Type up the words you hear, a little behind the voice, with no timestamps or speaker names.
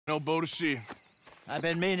No boat to see. I've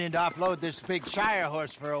been meaning to offload this big Shire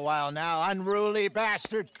horse for a while now. Unruly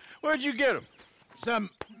bastard. Where'd you get him? Some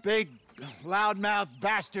big, loudmouth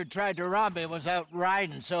bastard tried to rob me and was out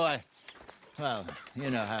riding, so I... Well, you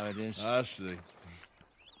know how it is. I see.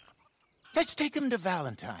 Let's take him to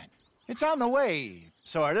Valentine. It's on the way,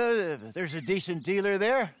 sorta. There's a decent dealer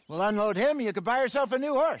there. We'll unload him, you can buy yourself a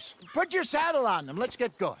new horse. Put your saddle on them, let's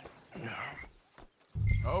get going.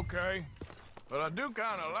 Okay. But I do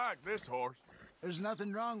kind of like this horse. There's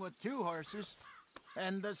nothing wrong with two horses.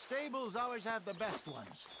 And the stables always have the best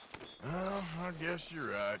ones. Well, I guess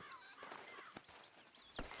you're right.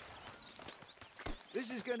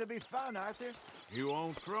 This is gonna be fun, Arthur. You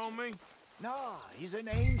won't throw me? No, he's an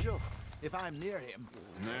angel. If I'm near him.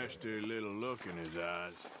 Nasty little look in his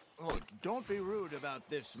eyes. Oh, don't be rude about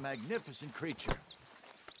this magnificent creature.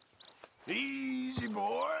 Easy,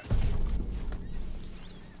 boy.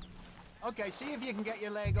 Okay, see if you can get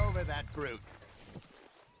your leg over that brute.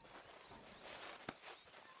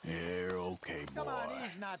 You're okay, boy. Come on,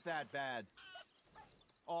 he's not that bad.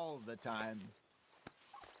 All the time.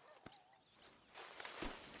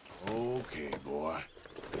 Okay, boy.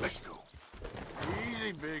 Let's go.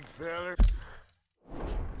 Easy, big feller.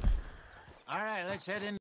 All right, let's head in.